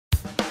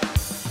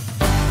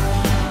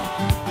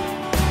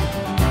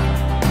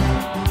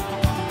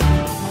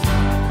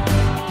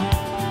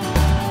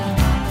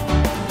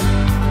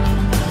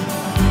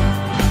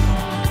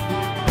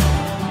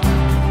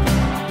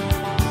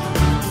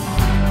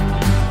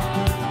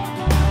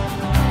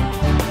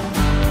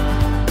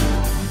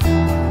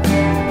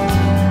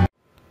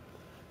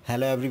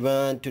Hello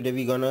everyone, today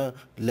we're gonna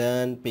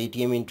learn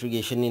Paytm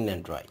integration in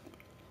Android.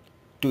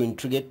 To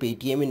integrate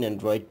Paytm in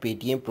Android,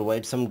 Paytm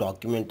provides some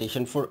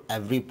documentation for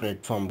every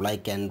platform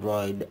like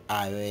Android,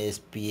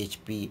 iOS,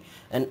 PHP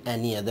and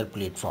any other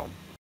platform.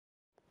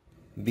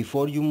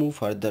 Before you move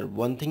further,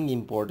 one thing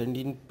important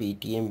in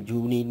Paytm,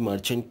 you need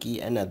merchant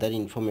key and other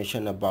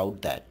information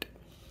about that.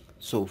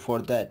 So for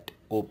that,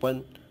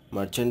 open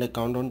merchant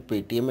account on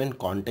Paytm and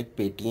contact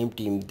Paytm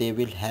team. They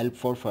will help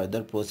for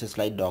further process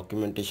like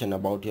documentation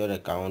about your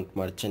account,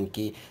 merchant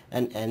key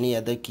and any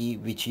other key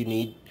which you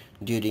need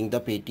during the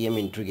Paytm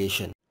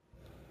integration.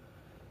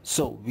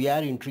 So we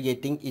are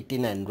integrating it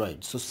in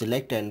Android. So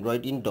select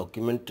Android in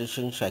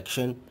documentation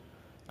section.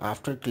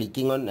 After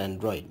clicking on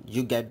Android,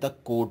 you get the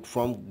code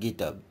from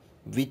GitHub,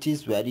 which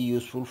is very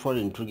useful for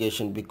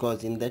integration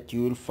because in that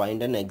you will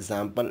find an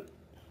example,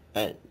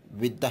 and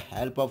with the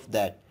help of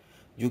that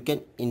you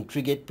can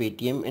integrate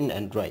Paytm in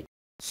Android.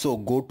 So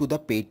go to the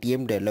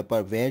Paytm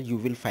Developer where you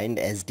will find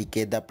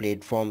SDK, the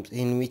platforms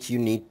in which you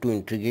need to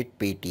integrate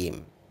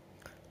Paytm.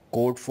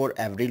 Code for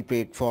every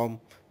platform,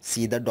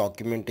 see the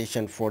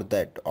documentation for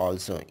that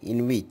also,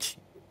 in which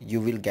you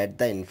will get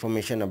the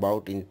information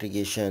about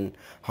integration,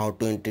 how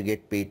to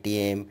integrate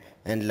Paytm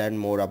and learn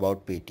more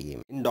about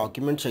Paytm. In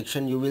document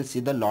section you will see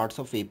the lots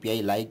of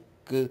API like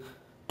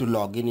to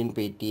log in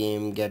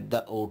Paytm, get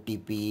the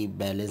OTP,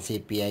 balance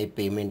API,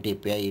 payment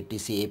API,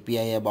 etc.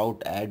 API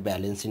about add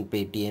balance in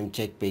Paytm,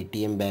 check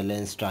Paytm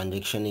balance,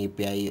 transaction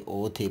API,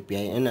 auth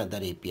API and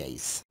other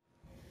APIs.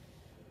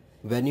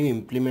 When you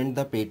implement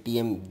the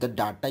Paytm, the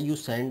data you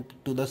send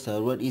to the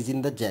server is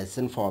in the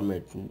JSON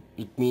format.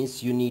 It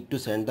means you need to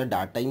send the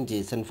data in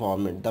JSON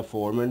format. The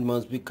format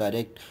must be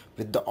correct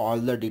with all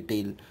the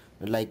detail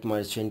like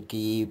merchant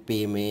key,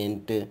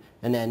 payment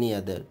and any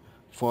other.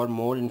 For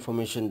more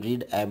information,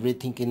 read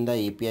everything in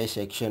the API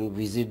section.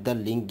 Visit the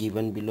link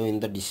given below in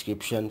the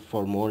description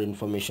for more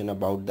information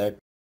about that.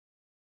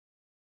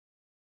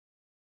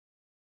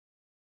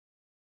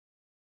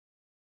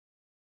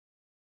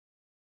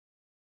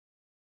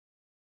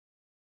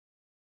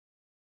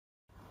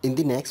 In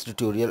the next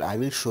tutorial, I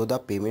will show the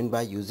payment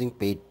by using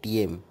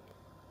Paytm.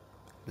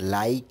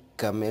 Like,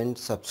 comment,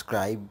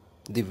 subscribe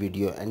the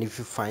video, and if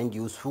you find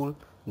useful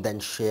then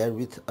share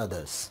with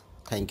others.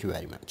 Thank you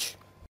very much.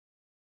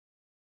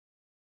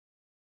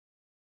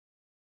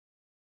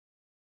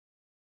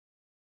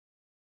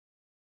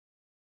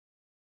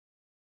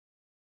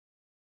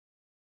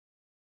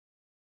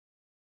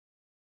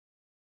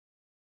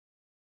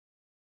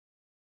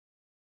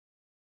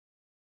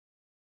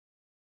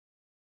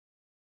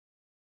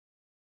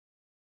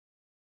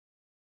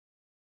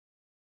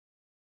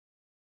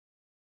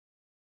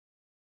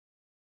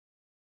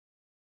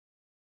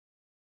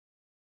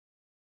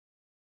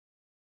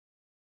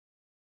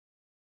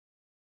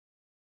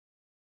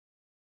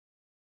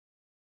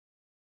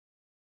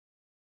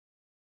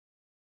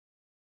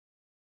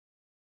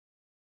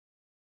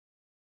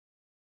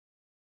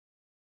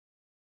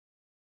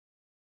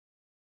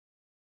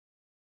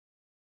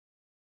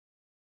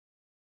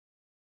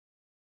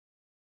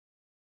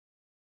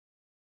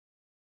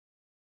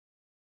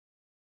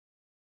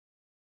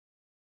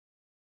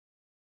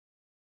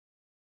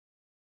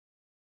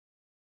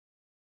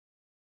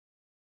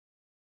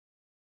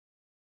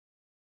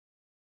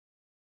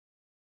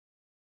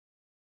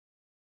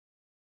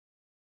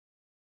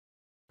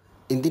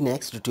 In the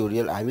next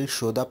tutorial, I will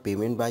show the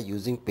payment by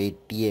using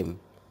Paytm.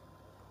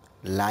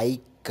 Like,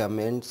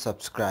 comment,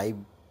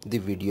 subscribe the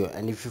video,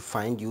 and if you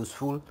find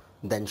useful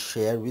then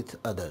share with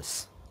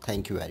others.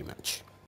 Thank you very much.